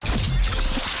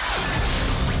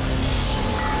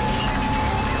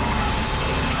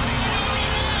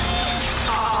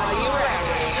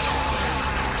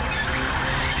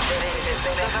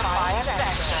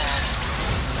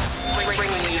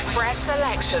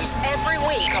selections every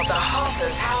week of the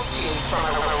hottest house tunes from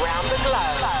around the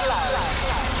globe.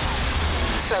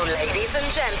 So ladies and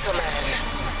gentlemen,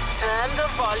 turn the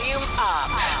volume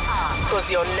up, because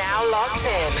you're now locked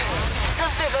in to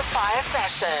Vivifier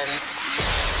Sessions.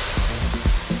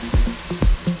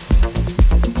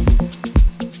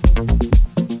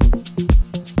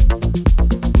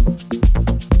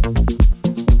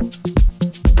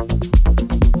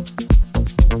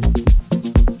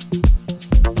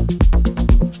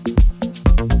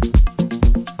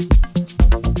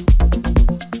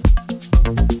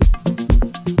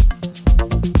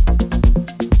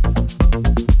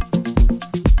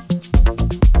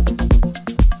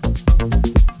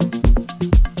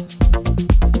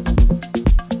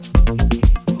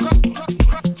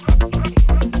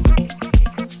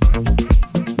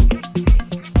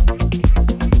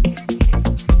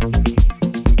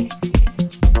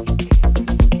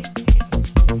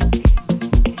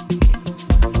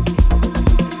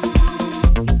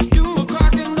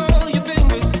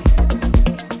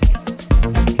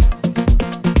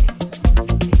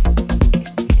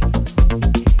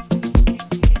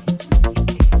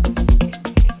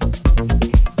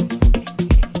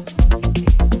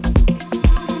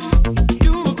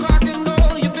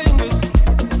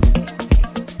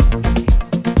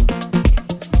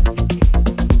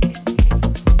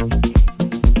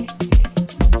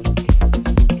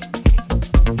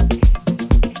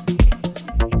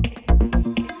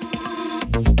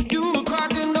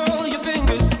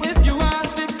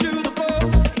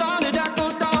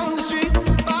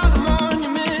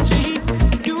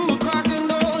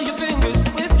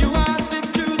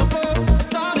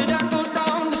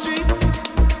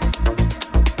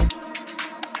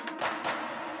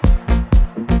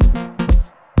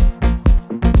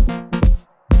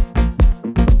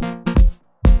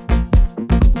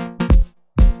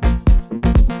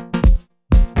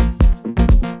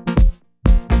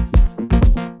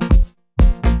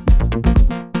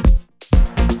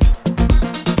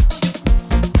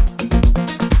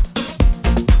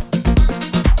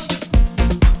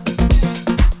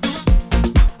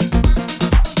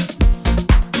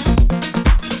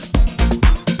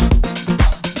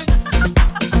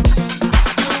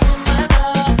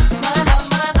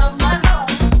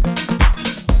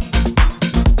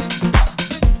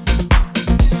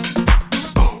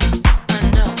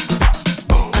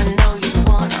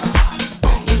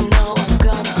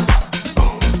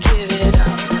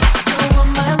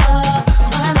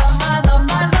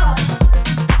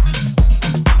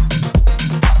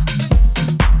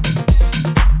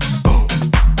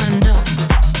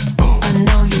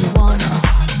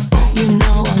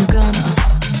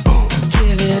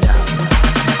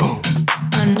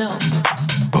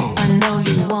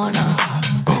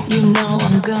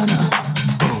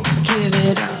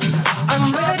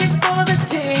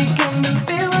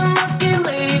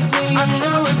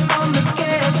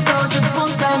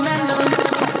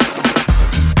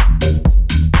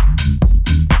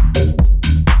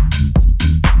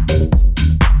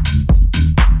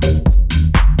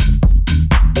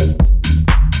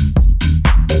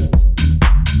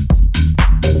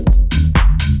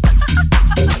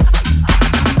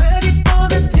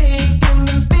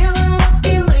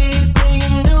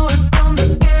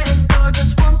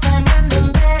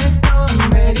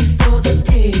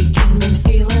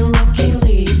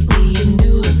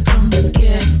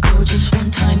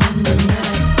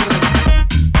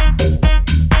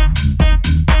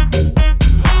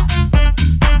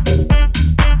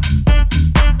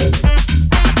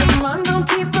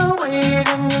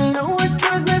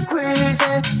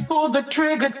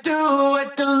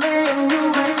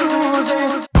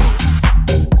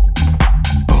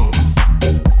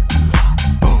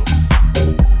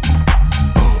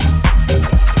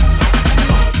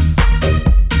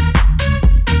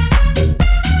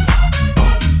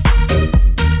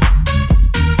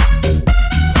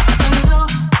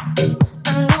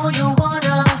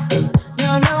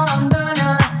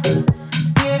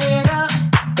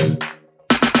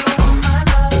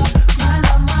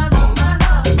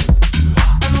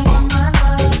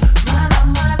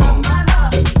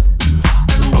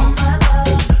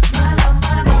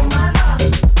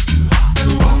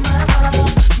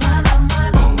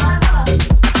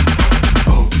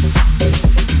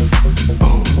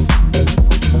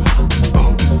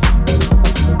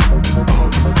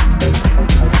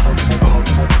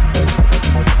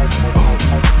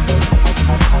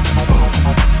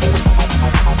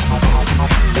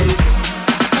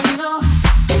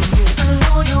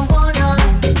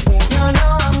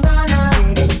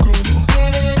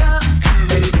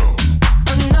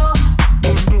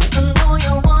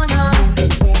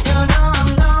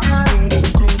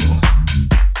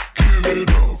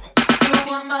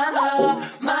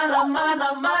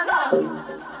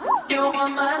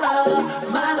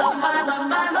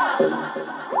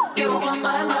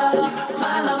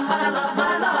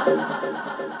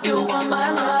 You are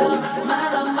my love,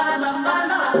 my love, my love, my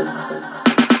love.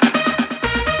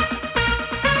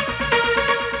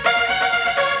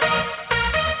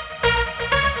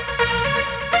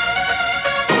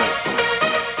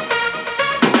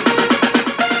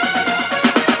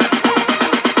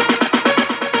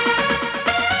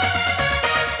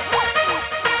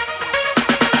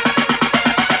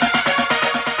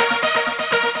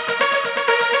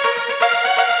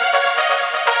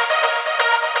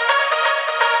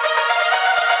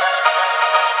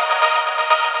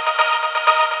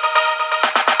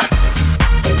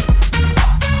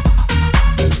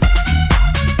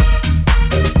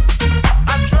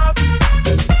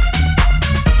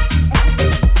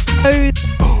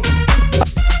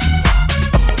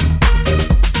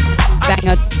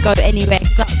 Go anywhere,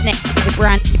 'cause up next is a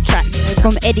brand new track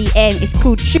from Eddie M. It's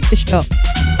called Shoot the Shot.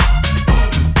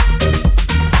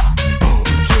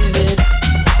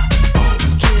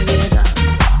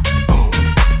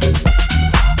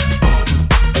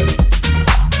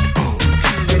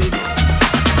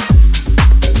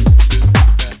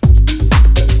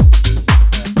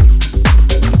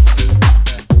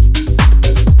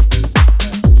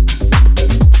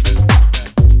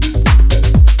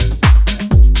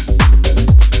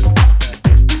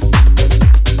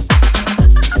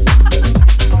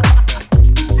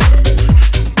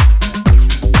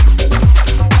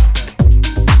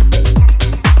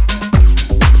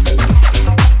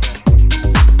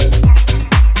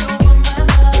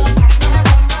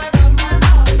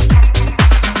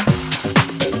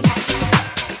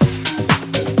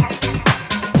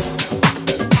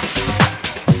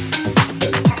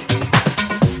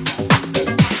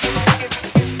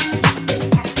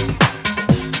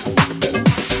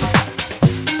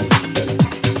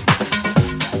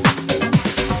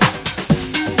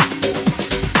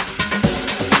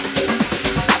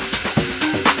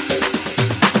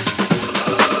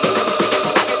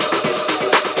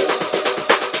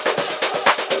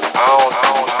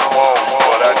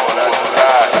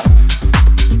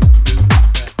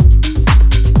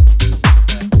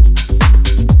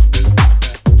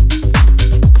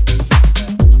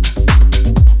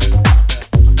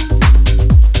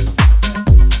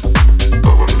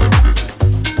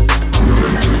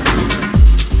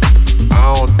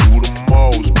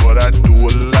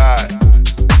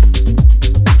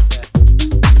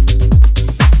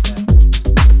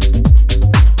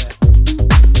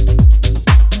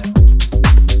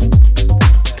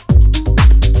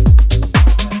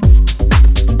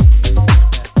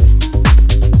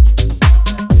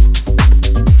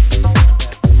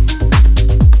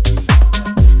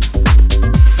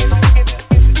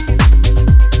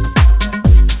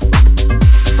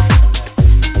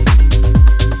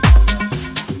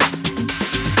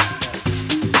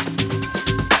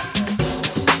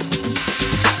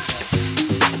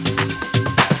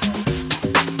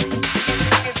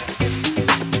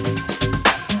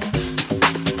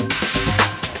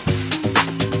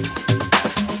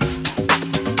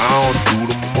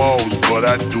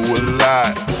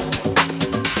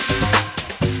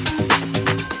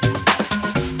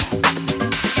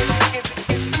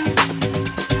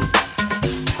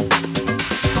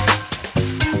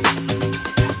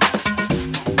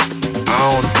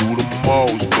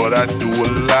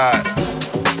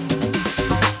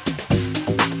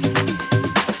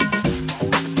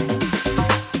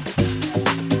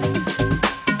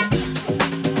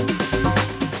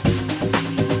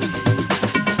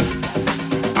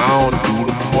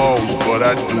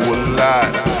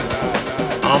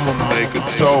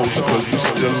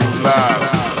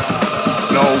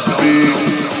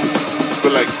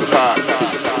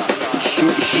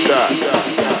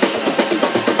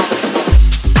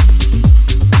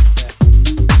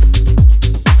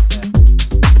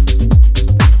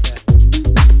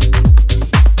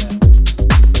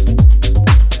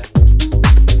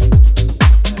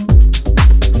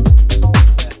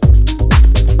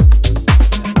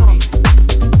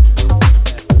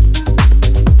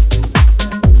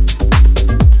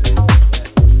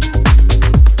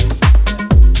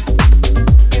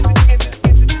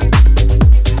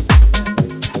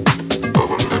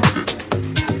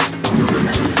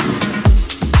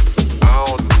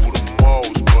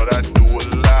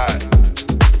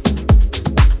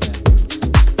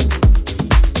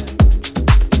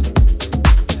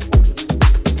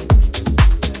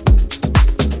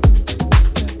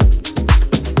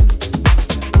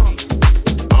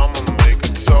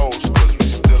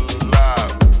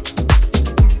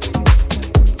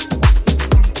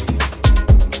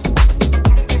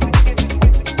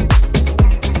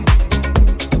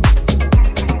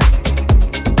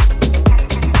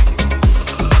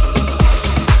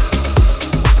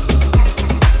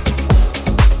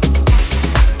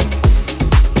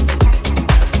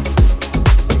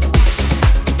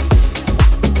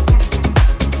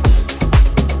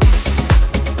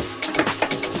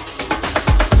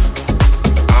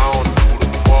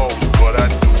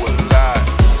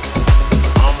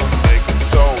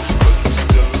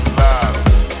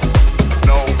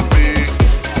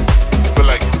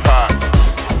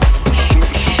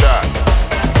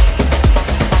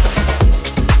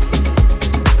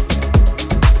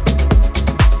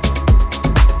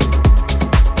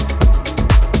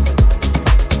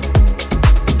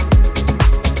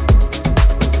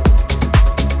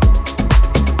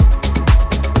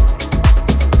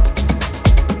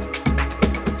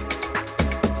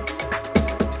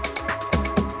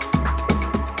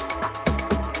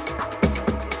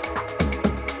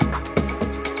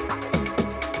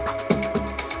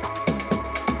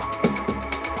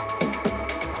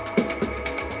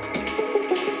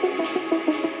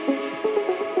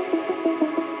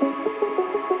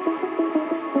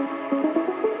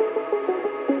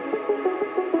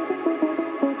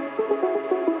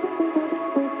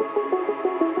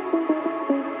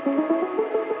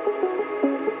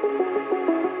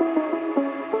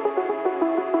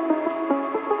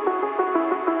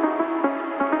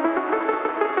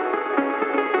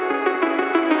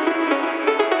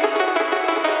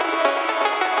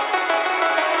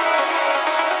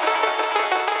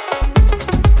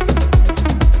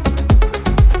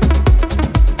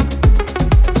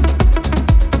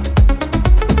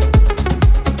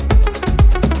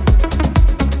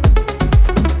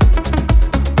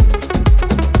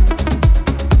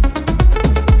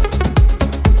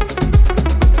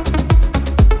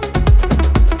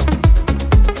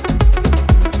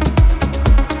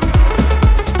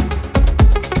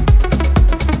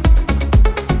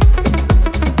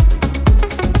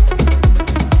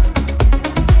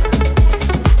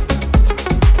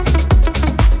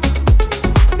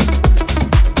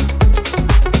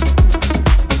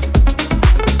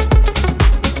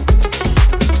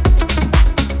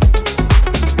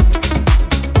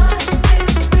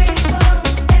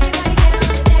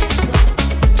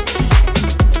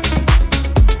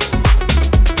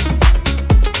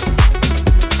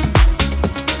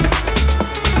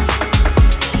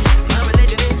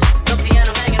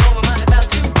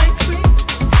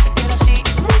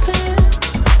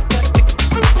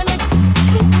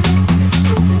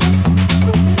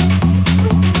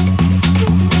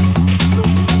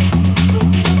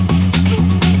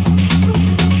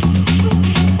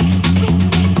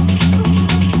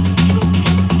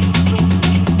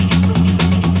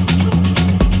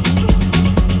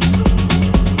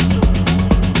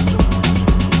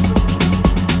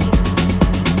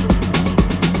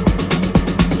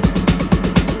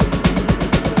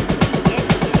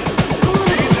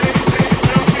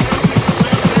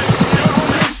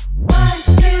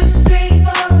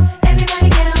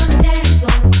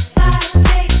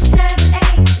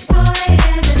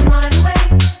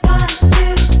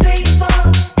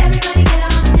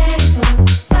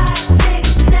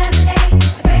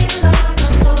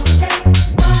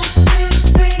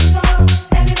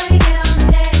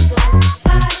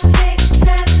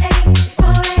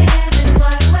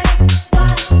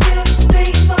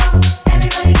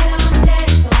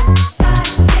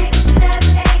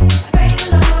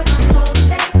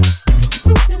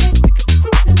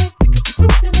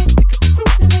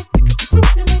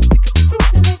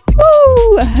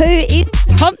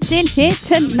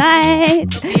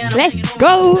 tonight. Let's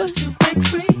go.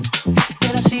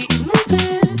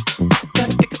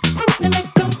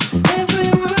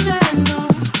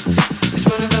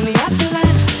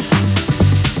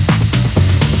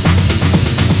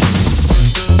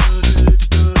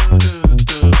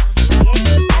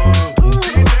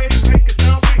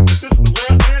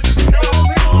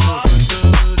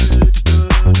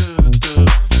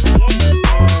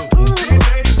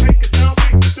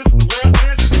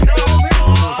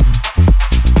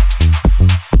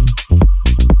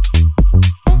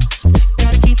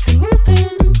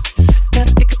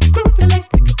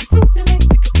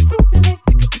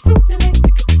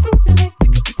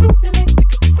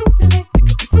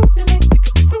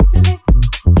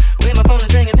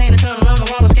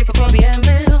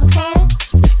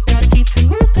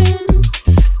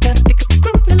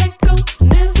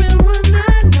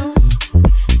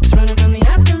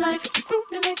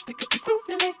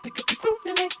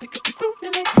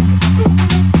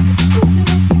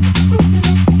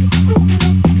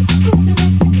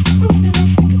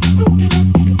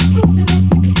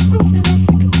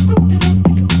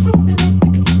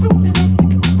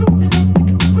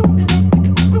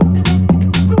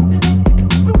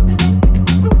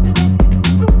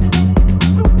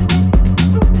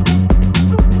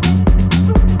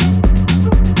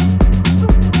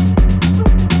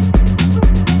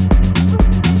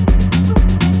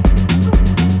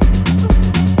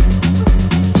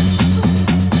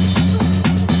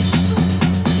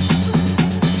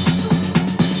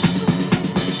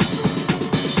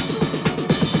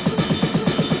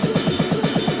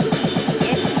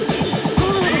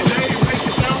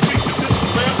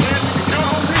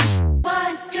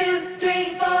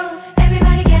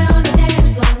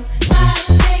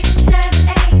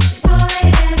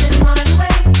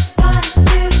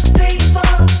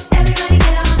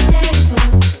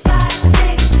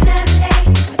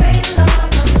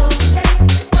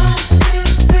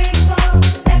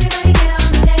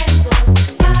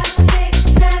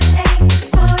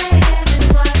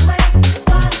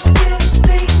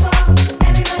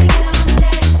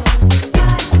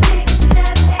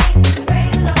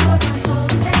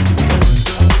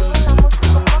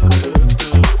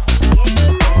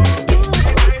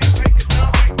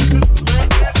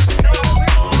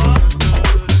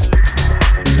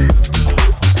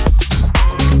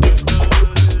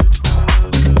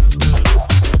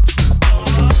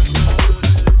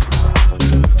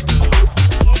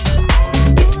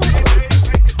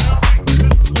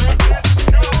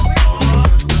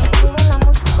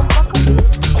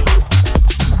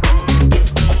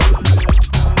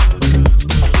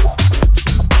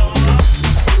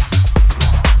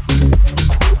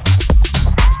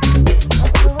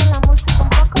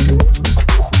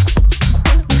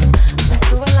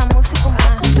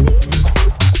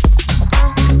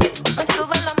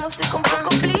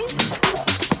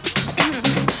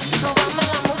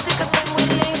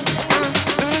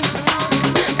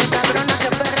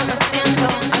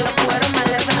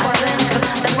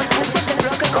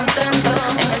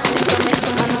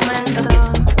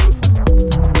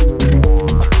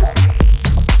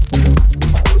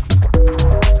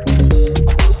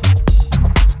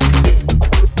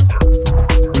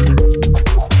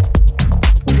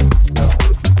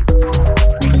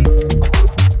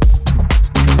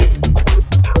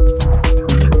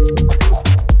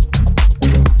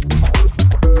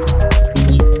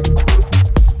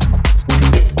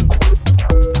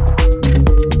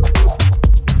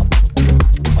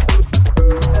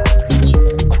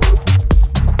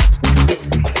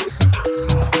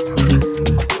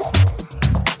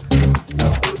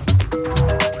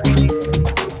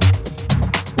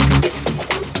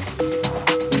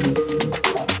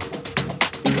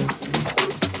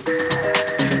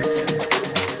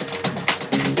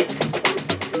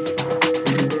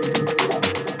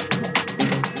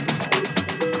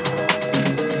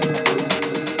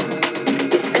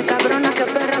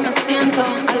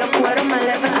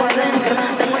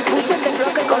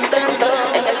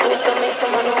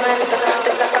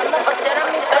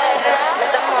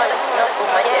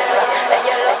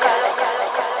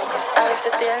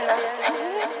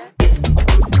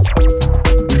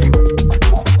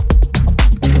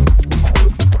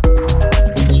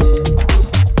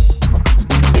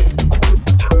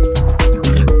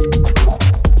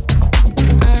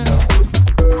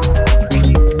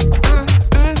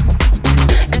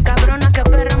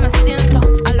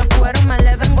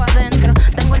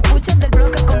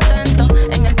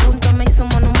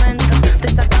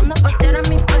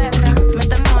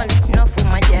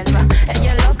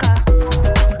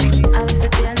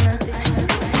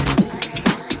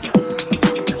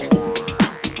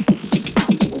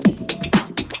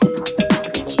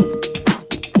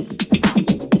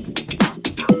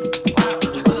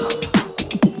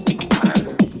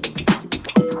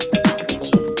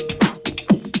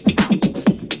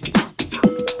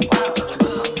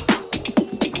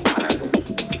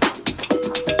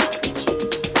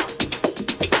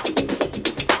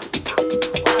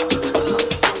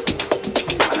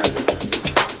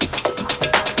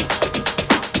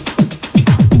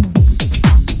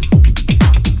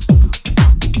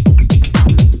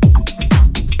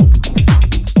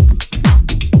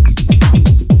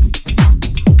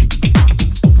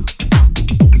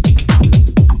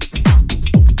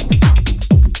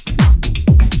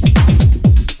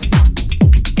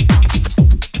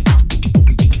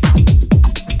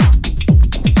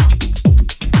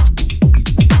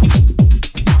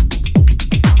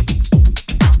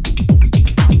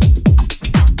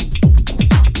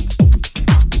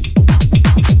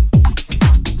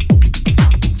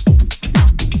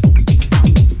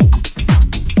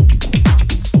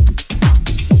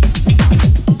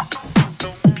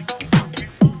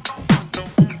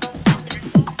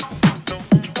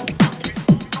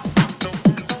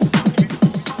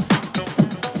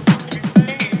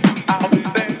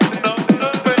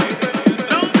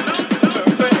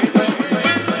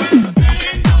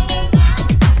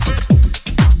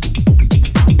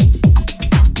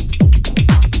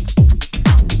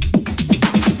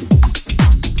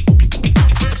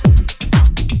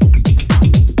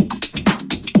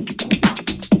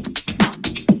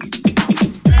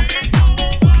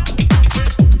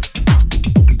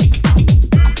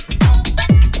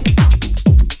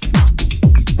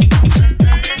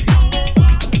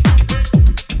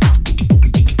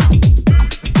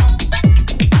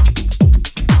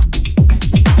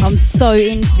 go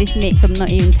into this mix, I'm not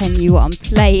even telling you what I'm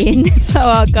playing, so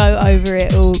I'll go over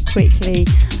it all quickly.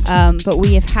 But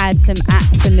we have had some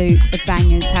absolute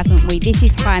bangers, haven't we? This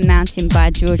is High Mountain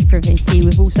by George Praviti.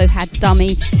 We've also had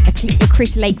Dummy, a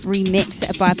Chris Lake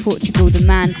remix by Portugal The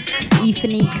Man,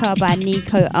 Efanica by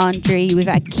Nico Andre. We've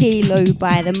had Kilo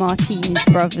by the Martinez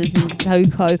Brothers and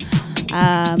Coco.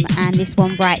 And this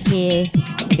one right here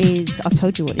is, I've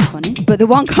told you what this one is, but the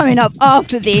one coming up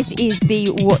after this is Be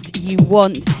What You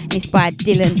Want. And it's by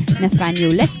Dylan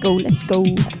Nathaniel. Let's go, let's go.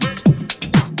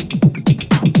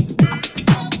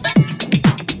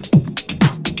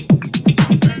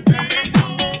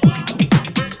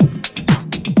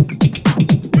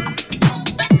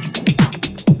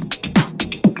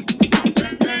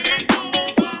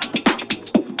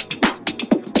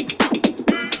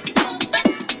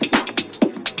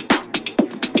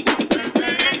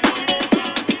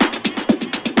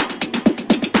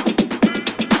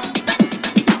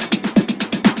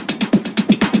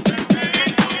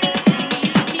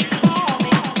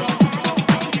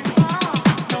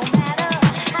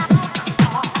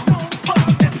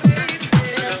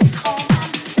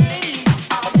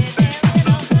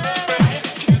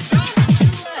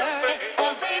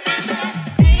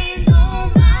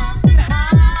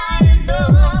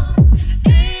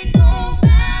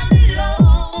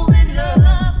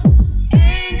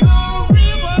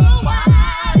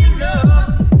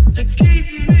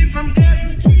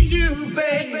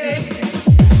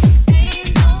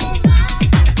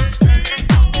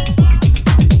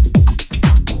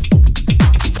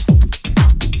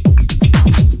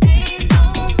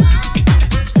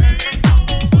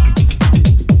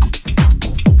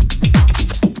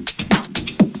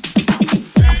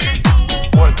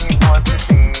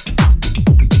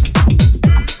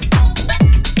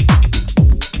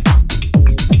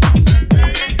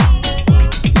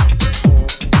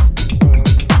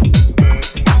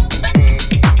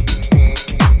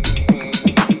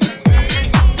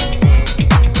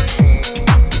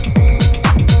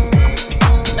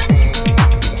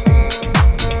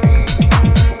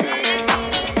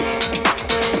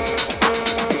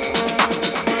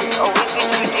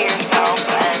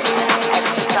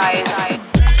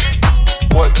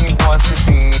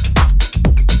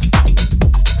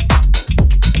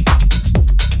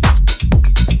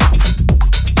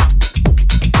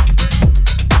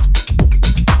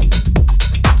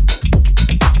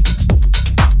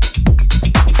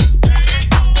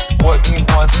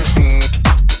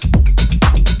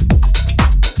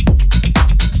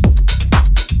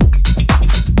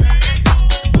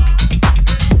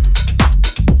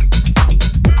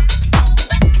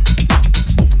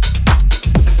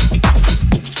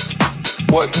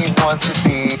 What you want to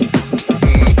be.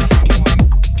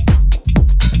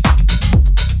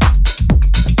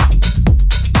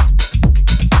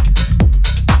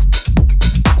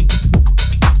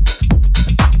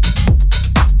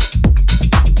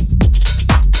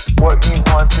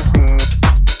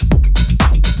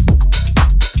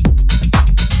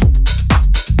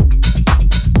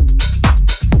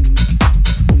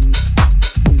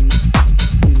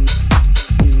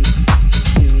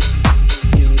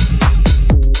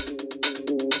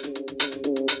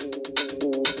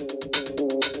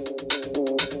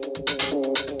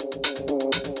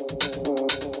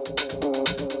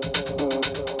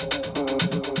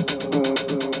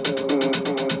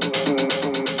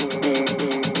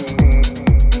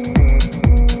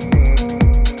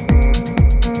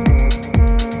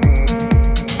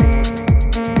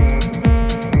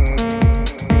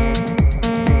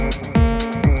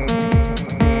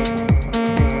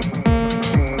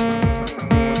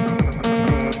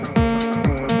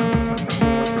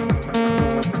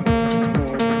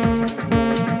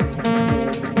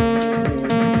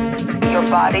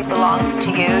 Belongs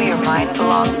to you, your mind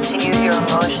belongs to you, your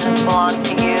emotions belong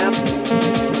to you.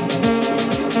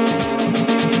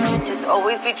 Just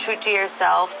always be true to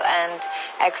yourself and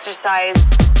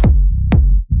exercise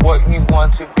what you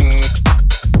want to be.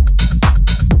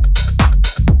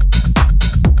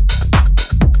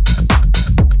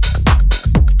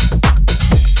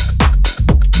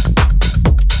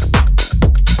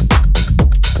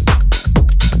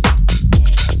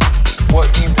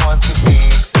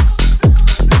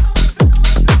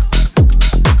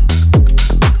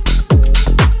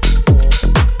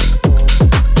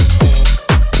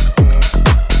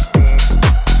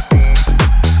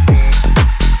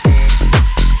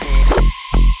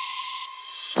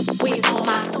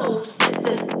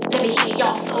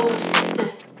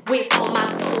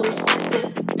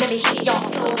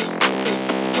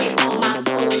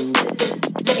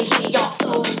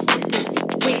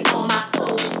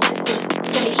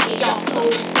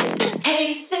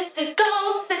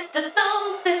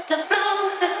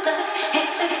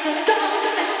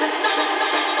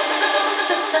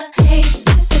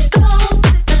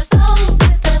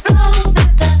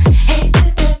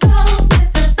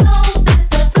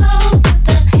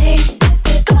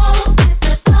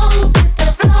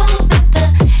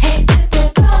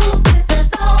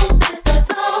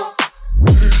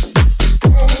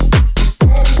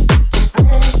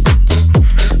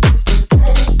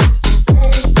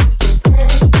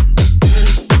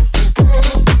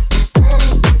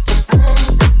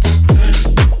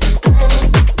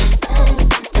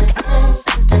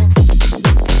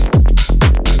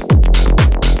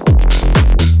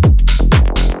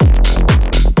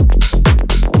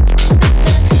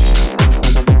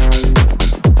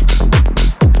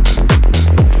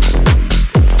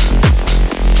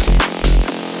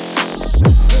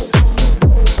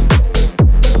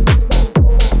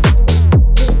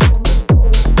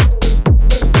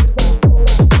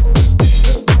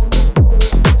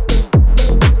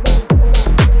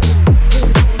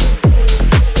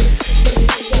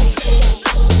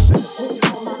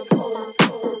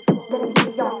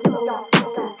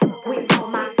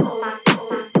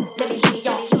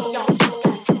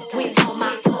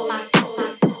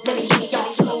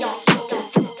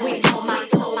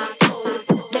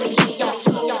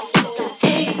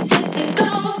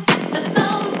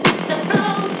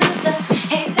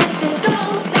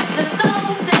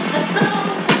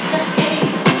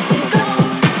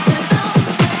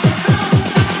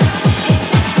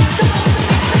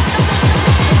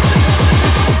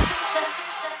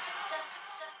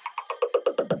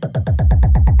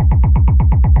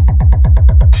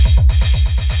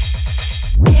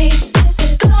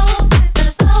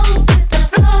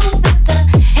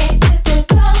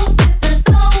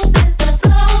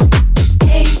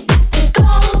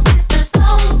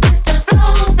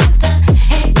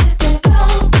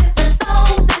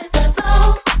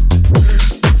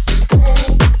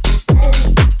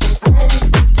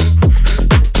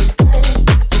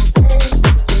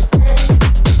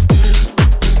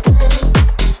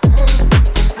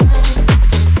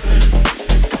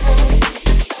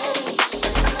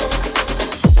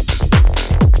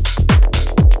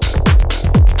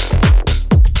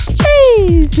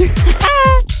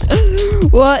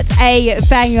 What a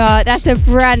banger. That's a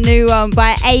brand new one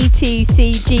by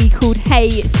ATCG called Hey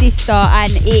Sister,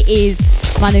 and it is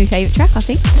my new favourite track, I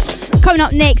think. Coming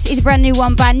up next is a brand new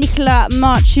one by Nicola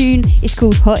Martune. It's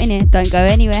called Hot In Here. Don't go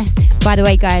anywhere. By the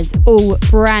way, guys, all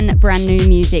brand new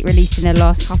music released in the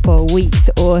last couple of weeks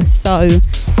or so to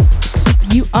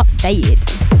keep you updated.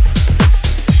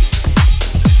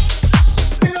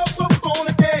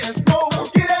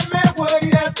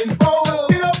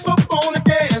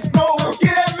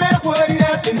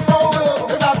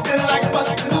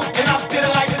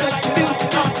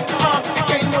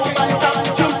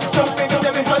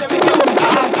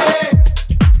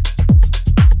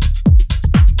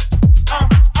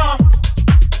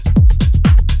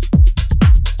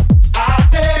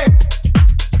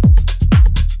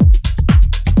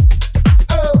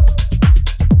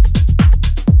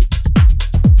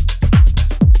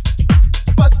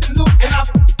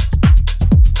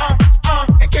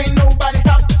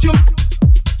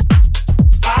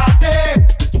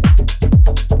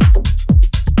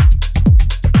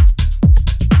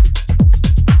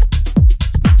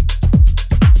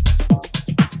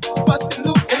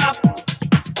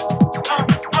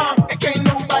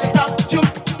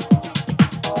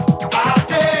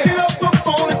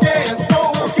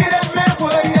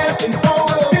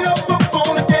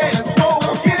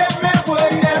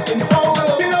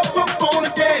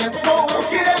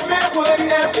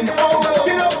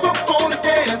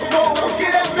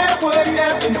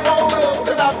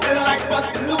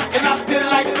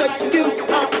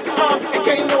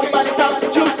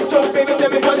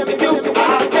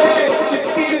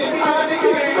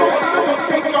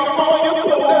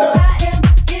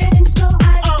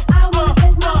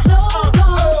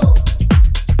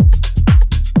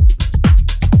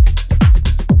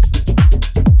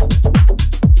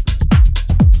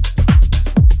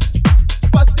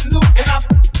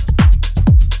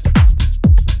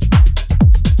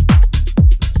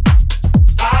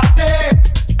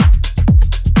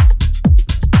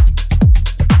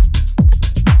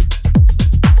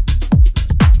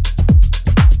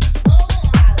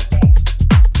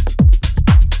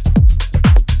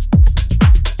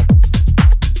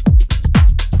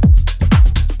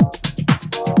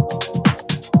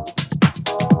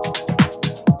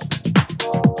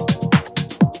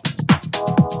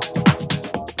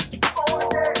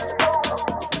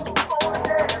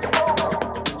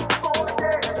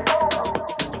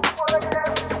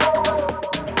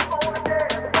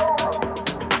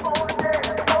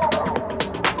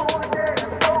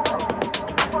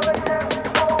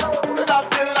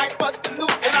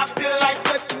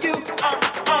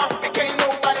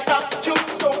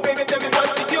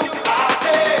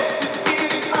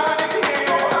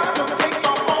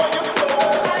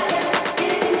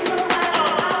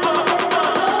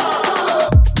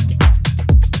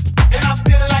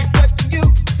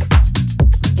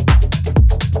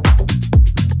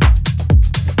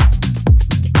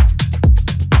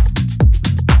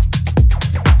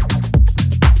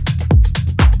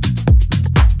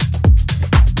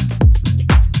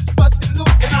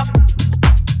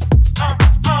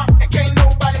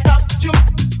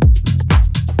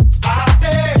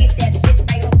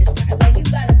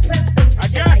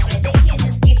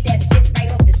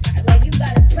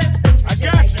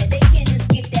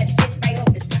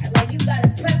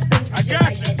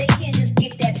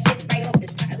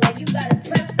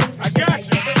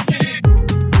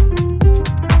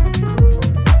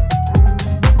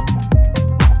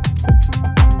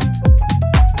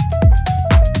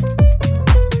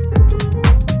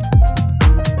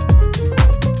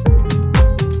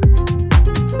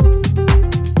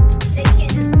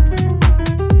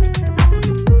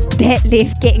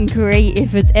 Deadlift getting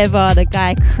creative as ever. The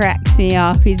guy cracks me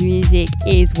up. His music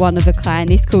is one of a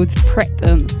kind. It's called Prep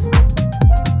Them.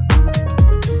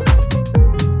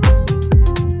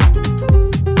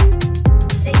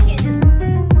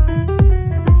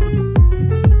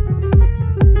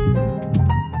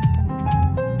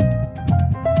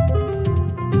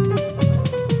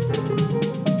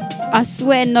 I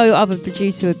swear no other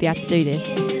producer would be able to do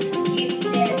this.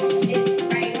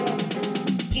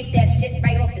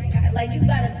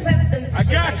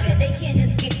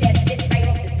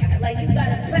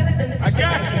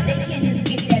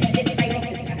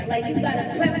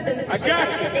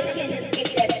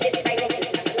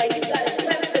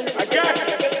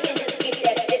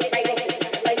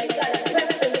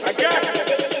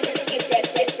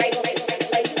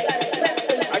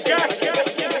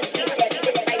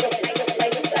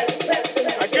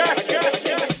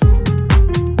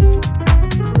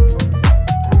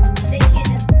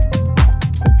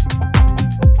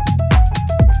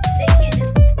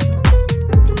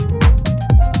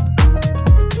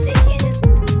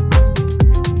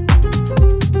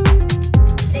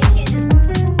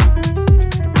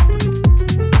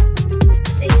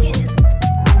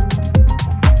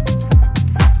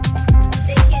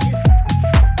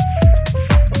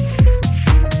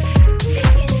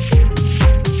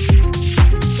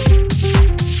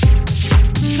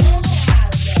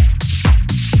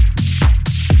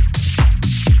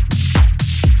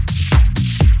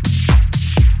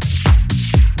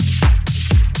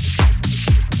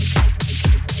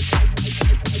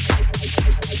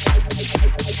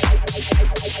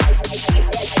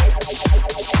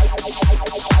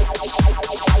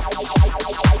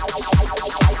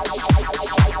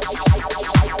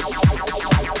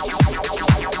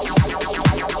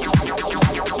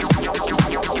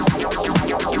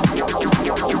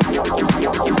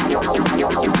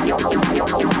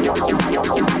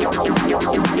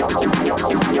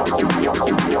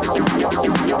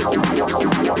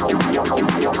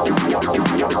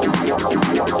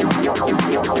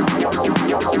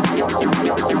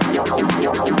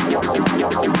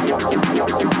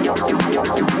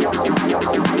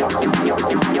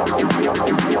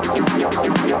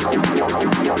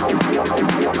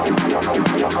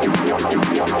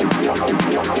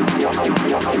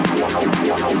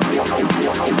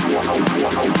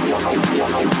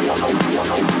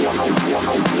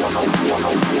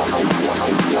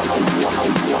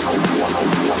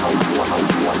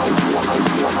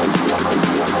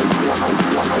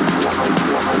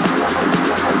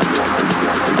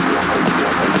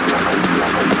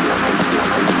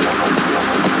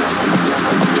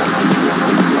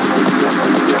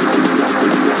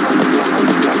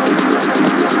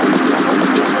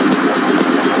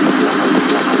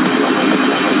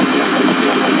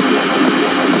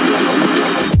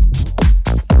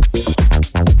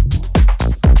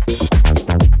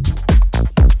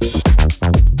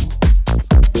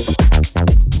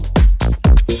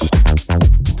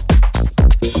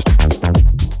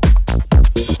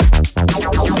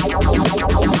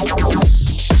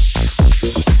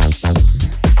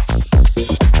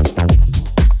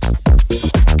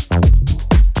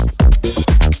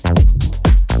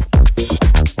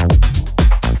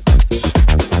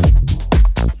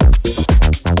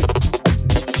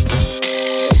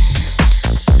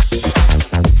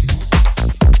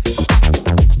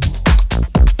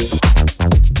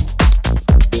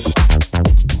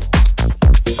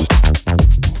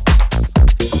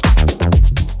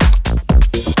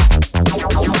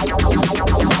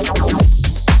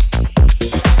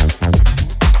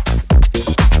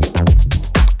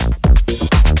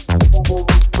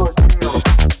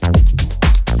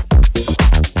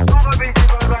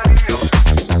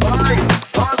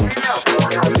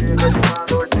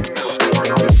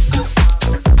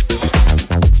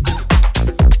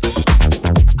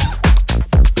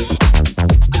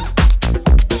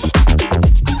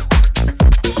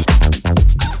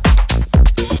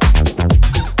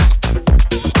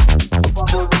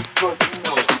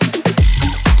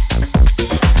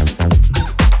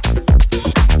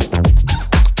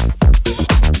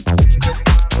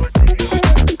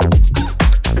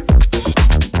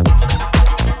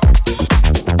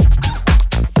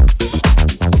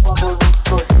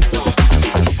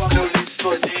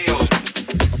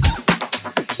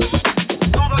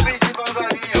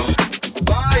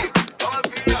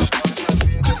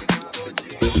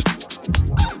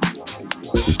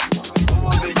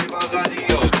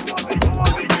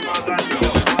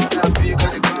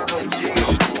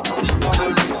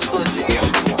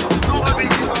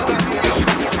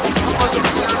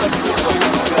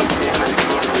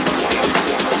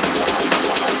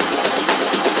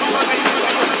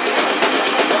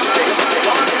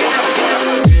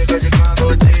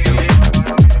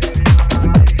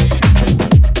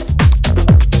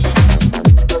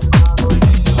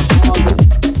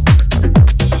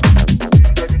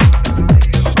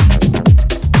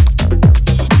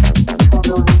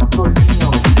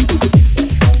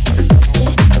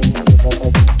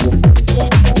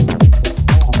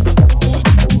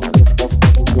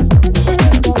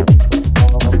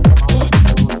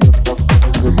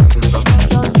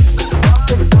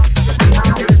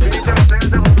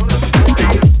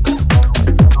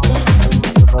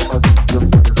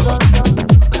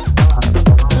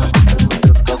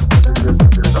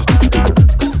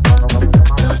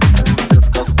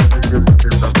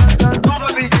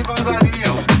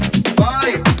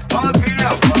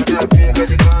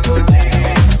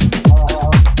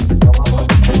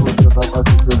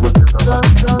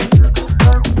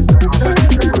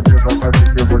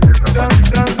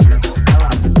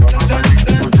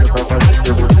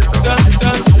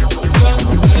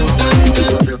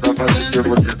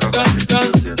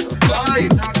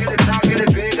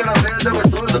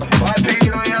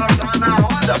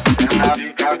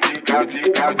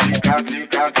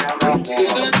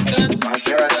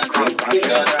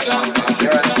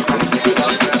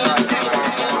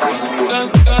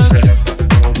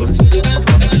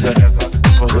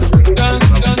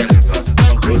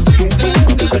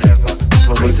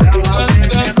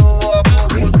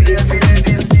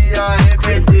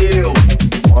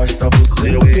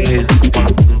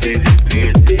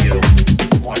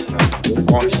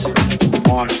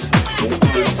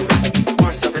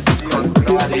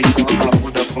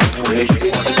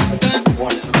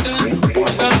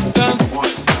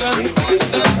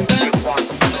 Mostra,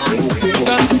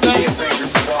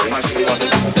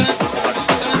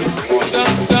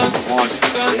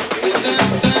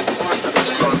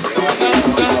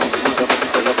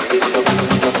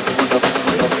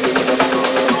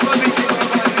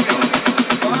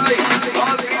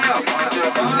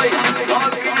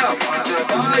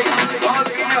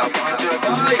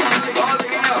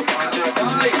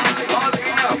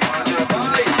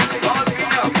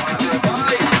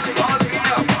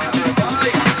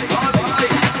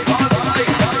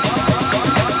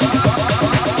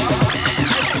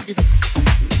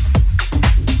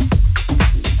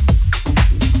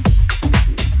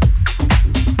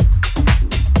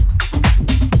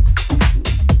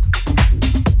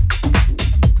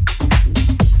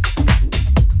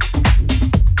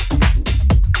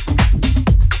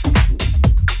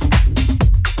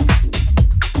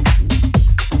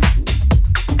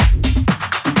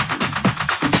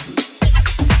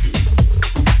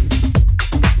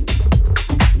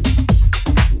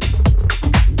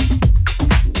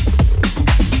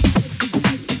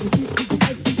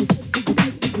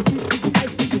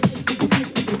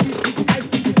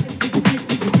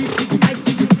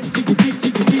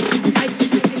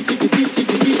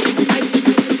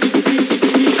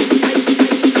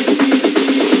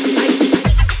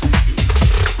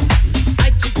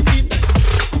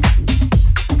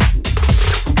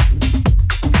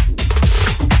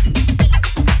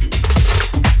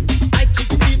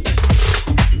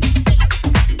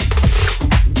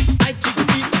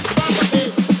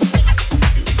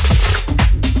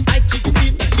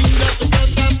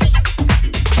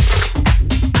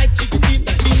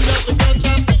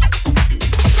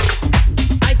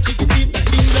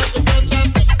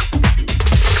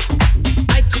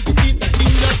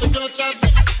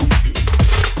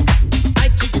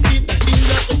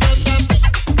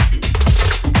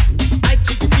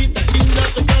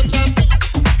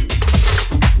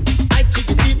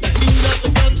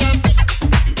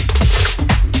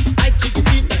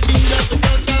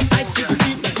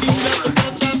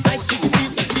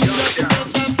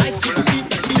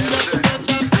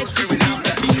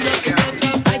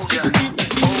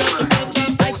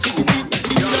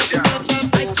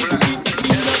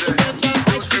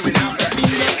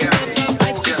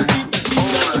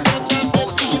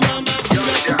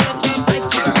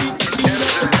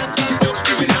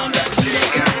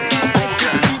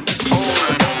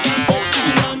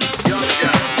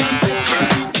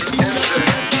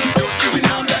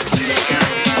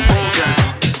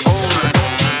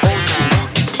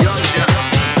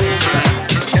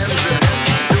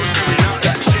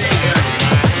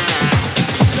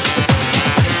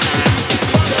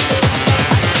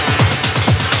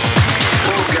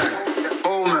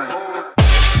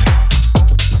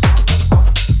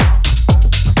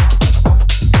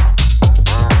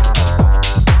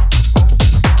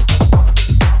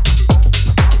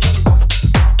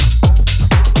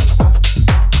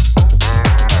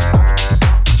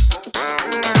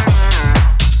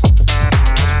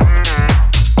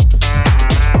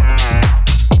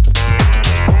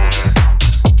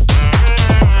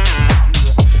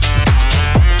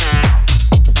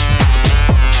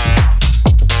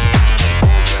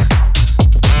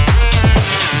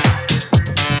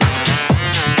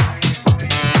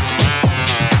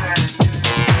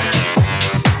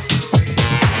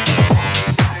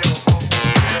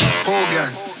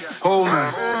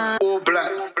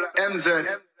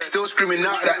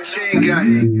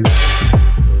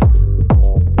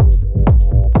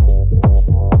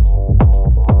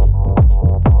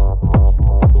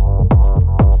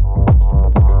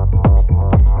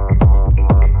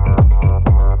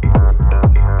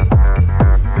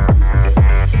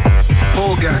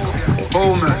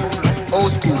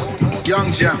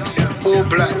 Jam, all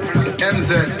black,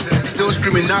 MZ, still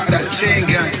screaming out that chain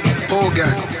gang. Whole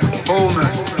gang, old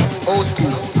man, old school,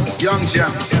 young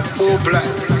jam, all black,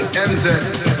 MZ,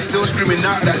 still screaming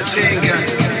out that chain gang.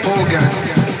 Whole gang,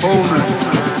 old man,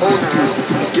 old school,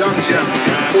 young jam,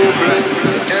 all black,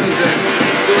 MZ,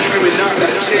 still screaming out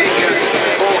that chain gang.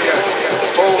 Whole gang,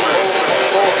 old man,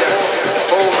 old gang,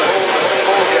 old man,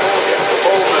 old gang,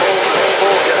 old man,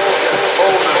 old gang,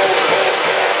 old man.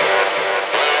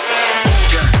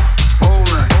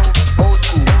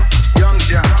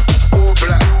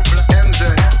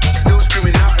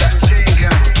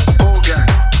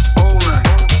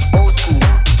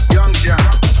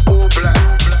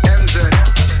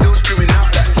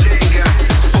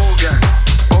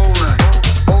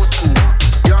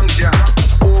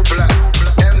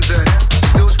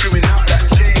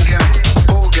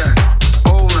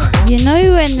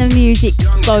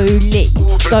 So lit, you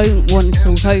just don't want to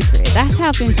talk over it. That's how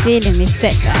I've been feeling this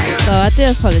set, guys, so I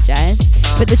do apologise,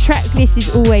 but the track list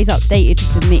is always updated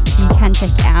with the mix, so you can check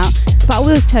it out. But I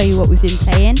will tell you what we've been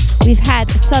playing. We've had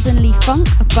Suddenly Funk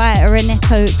by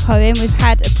Renato Cohen, we've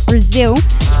had Brazil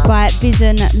by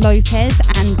Bizan Lopez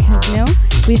and Casmil,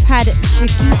 we've had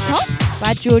Chiquito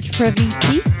by George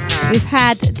Praviti, we've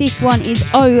had, this one is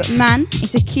Oh Man,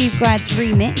 it's a Cube Guides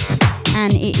remix,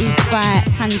 and it is by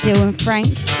Hanzil and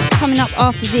Frank. Coming up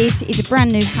after this is a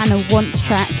brand new Hannah Wants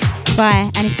track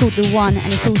and it's called The One,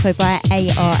 and it's also by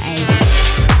ARA.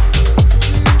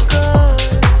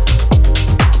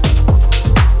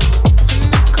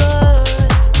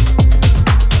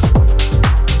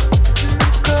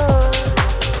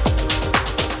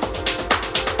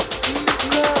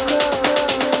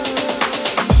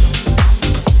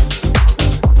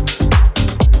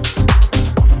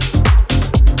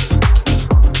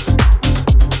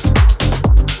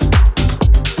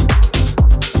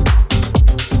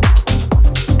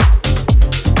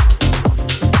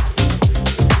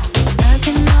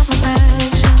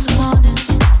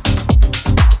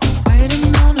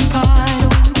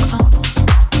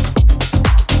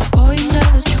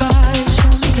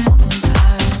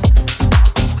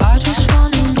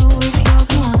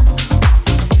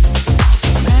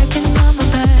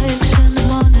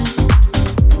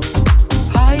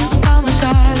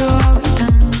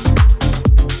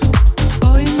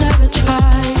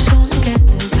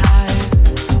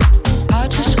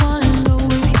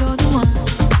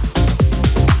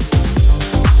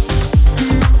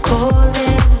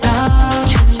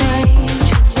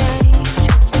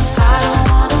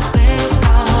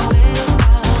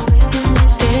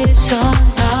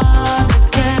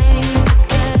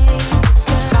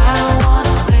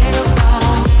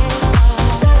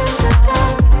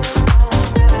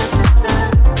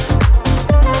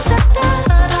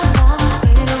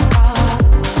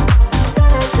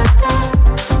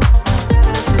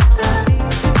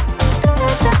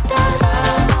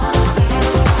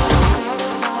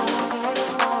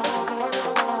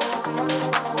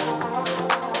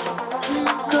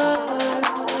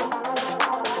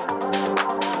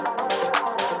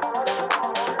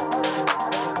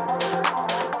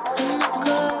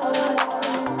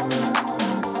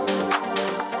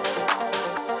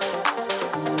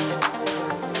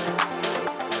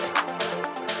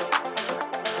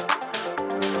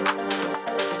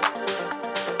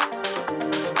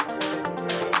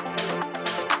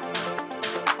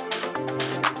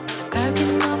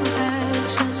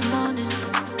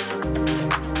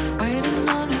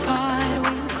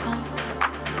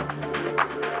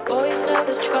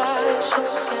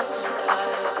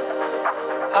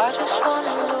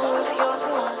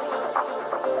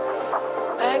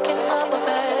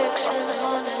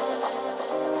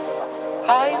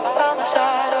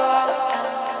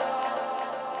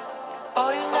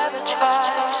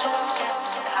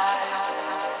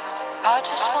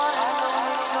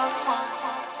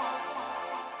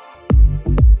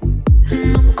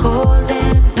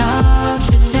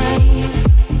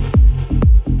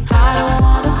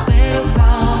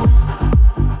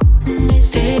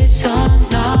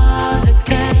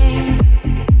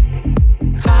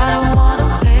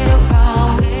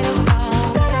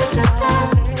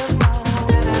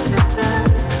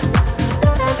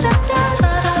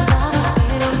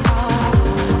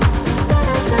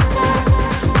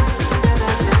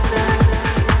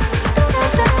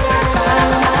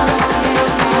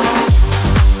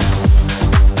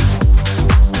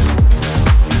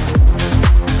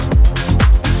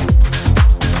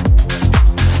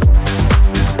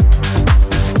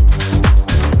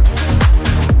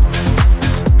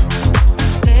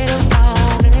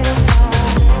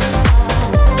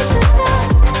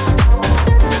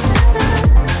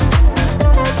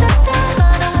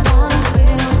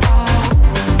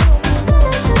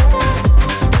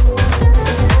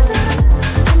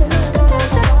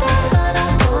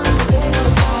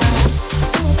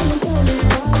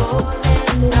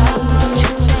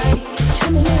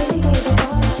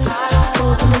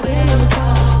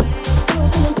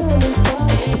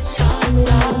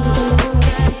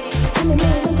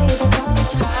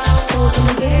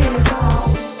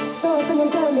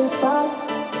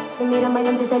 Me miran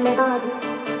bailando y se le dan.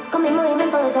 Con mi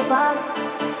movimiento de zapato.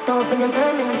 Todo pendiente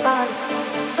de mí en el party.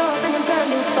 Todo pendiente de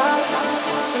mí en el party.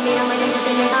 Me miran bailando y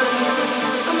se le dan.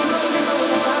 Con mi movimiento de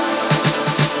zapato.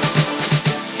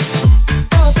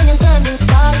 Todo pendiente de mí en el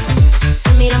party.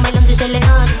 Me miran bailando y se le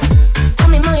dan.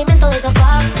 Con mi movimiento de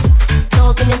zapato.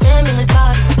 Todo pendiente de mí en el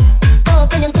party. Todo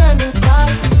pendiente de mí en el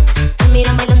party. Me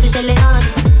miran bailando y se le dan.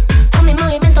 Con mi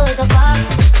movimiento de zapato.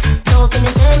 Todo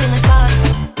pendiente de mí en el party.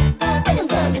 Todo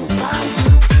pendiente de mí en el party.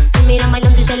 Me miran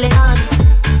bailando y se le dan.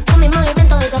 Con mi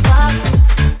movimiento de zapato.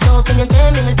 Todo pendiente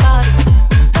de mí en el party.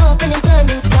 Todo pendiente de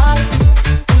mí en el party.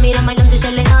 Me miran bailando y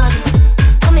se le dan.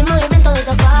 Con mi movimiento de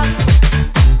zapato.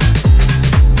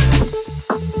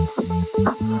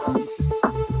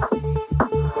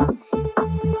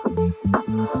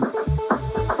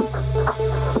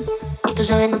 Y tú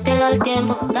sabes, no pierdas el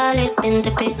tiempo. Dale,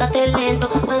 vente, pégate lento.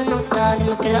 Bueno, dale,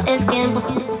 no pierdas el tiempo.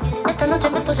 Esta noche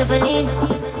me puse feliz.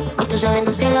 Y tú sabes,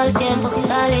 no pierdas el tiempo.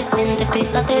 Dale, vente,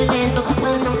 pégate lento.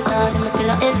 Bueno, dale, no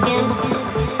pierdas el tiempo.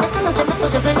 Esta noche me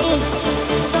puse feliz.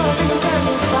 Todo pendiente de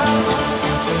mi papá.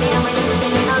 Mira, bailando se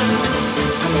le dan.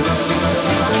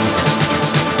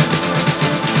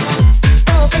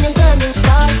 Todo pendiente de mi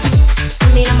papá.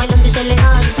 Mira, bailando y se le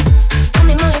dan. Con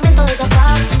mi movimiento de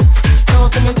zapato. Todo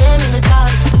pendiente de mí en el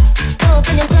party. Todo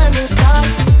pendiente de mí en el party.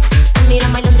 Mira,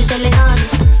 bailando y se le dan.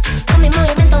 Con mi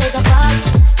movimiento de zapato.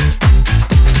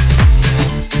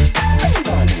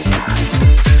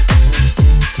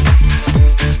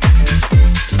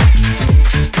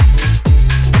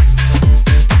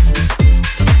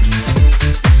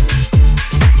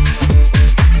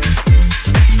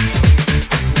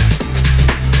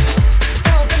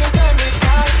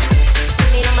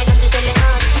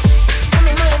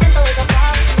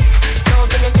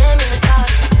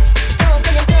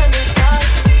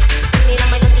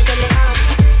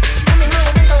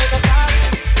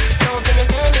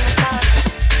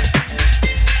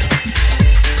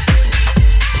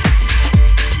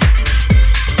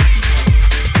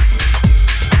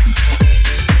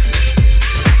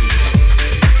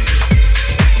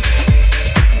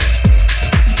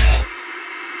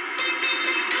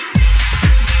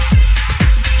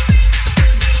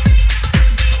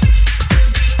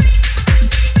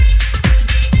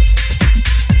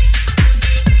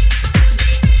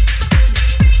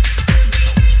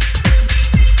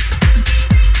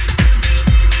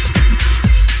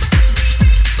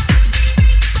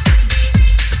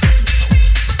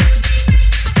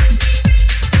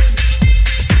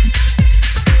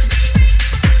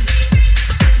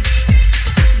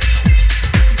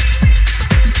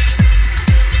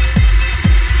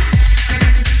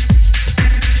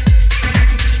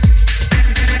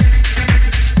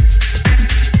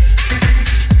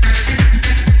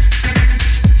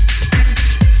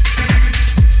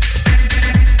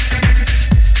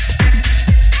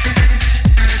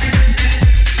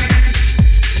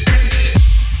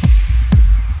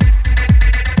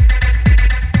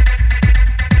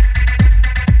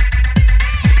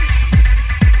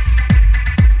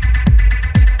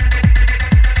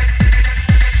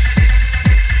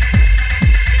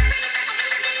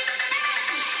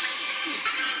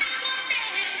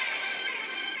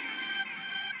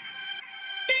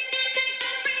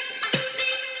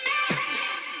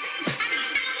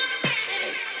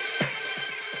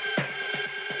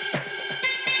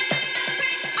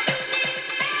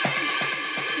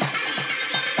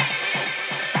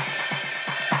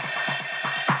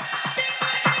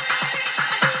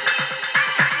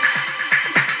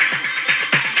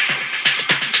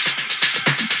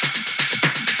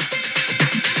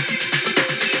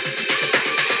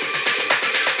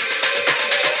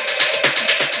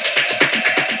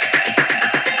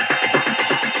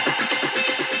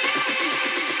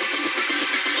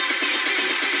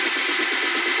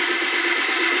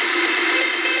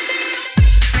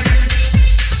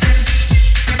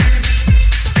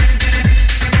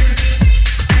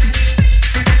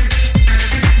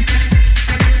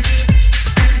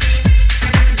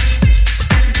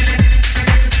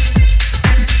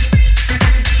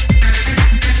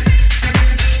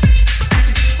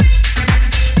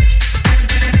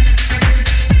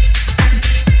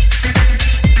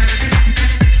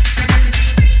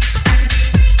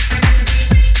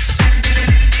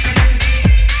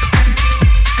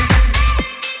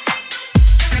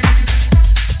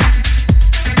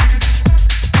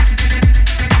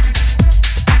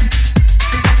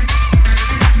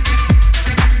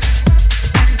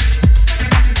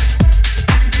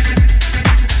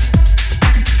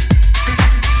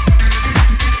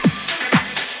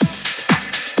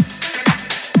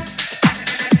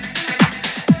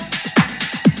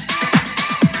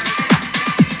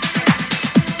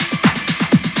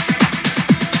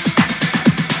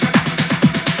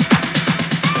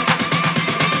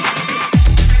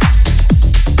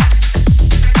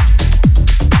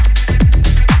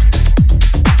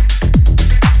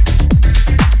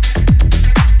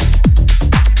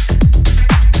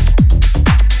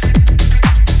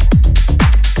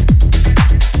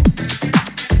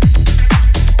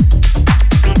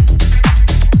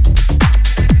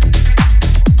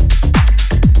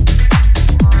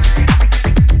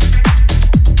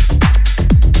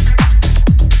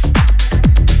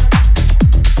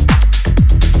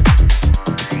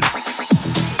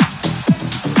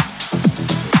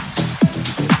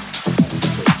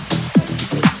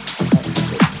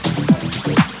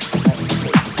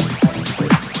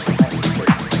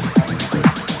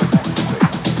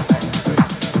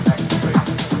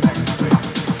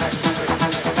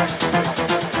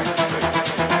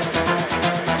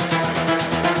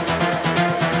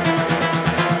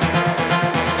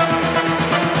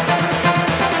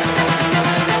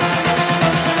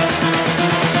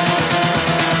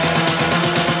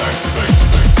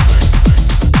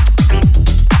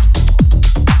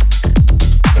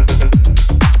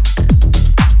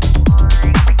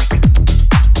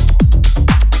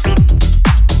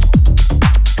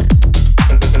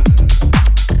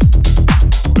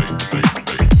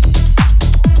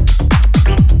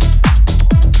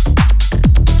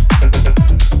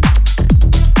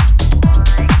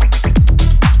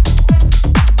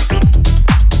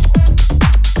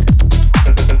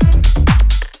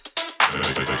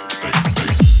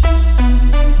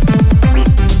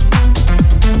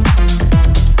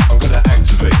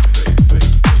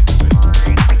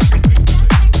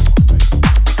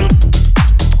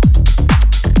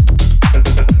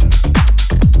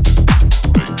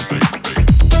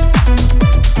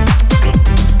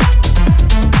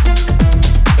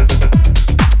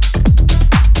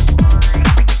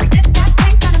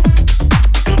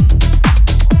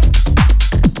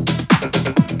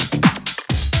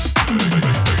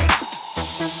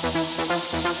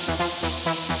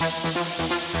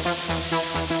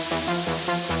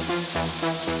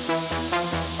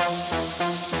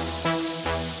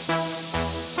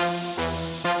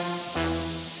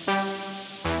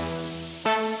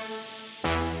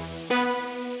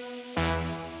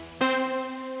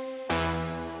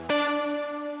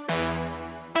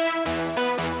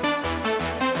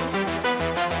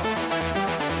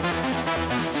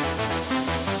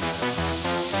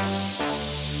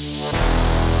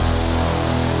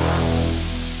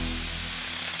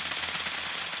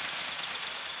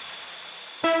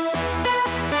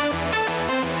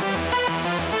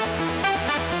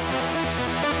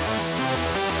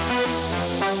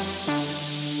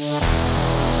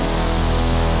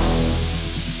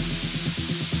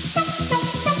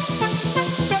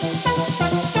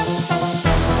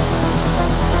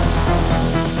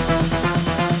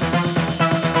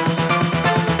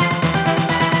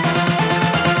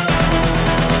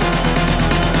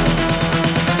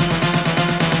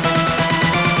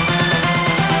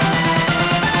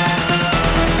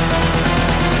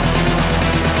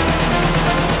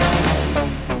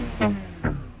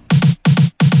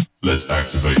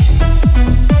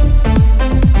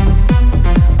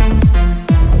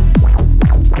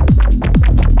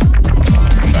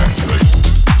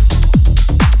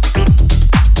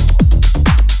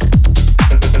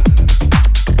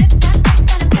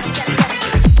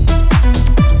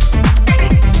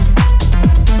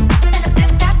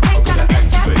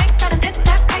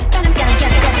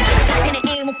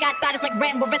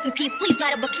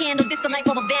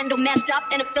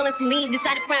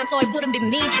 Decided crime, so it wouldn't be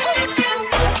me.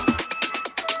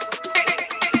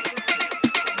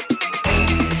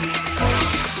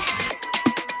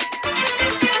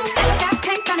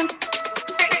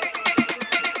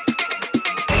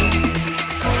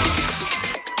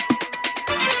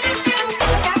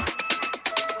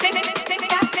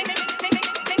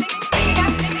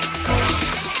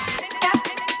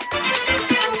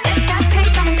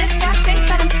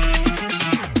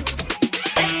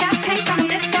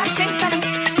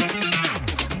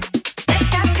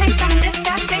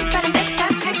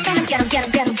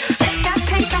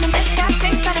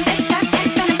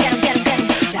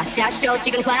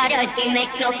 Chicken quality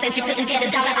makes no sense. You couldn't get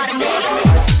 $1 out of me.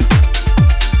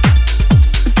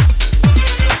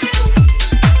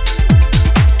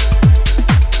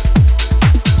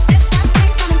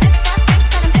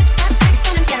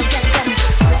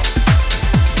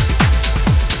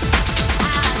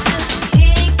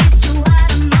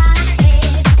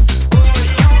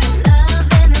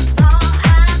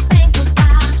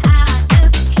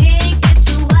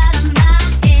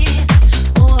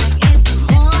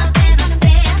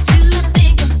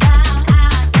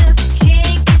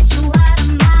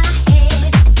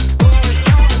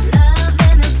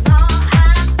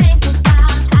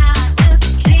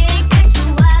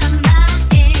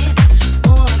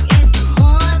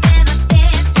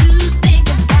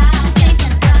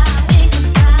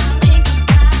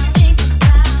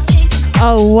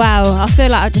 Oh wow, I feel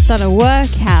like I've just done a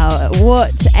workout.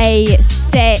 What a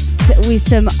set with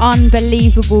some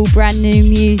unbelievable brand new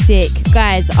music.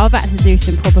 Guys, I've had to do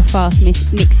some proper fast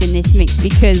mixing this mix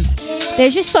because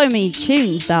there's just so many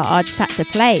tunes that I just had to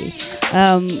play.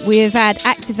 We've had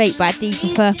Activate by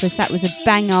Deeper Purpose, that was a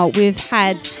banger. We've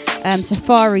had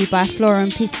Safari by Flora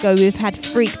and Pisco. We've had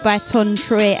Freak by Ton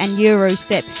Troy and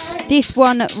Eurostep. This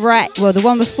one, the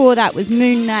one before that was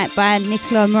Moonlight by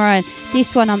Nicola Moran.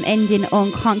 This one I'm ending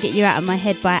on Can't Get You Out of My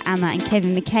Head by Amma and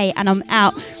Kevin McKay. And I'm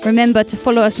out. Remember to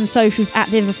follow us on socials at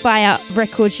Vivifier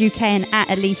Records UK and at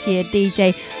Elysia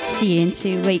DJ. See you in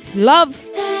 2 weeks. Love!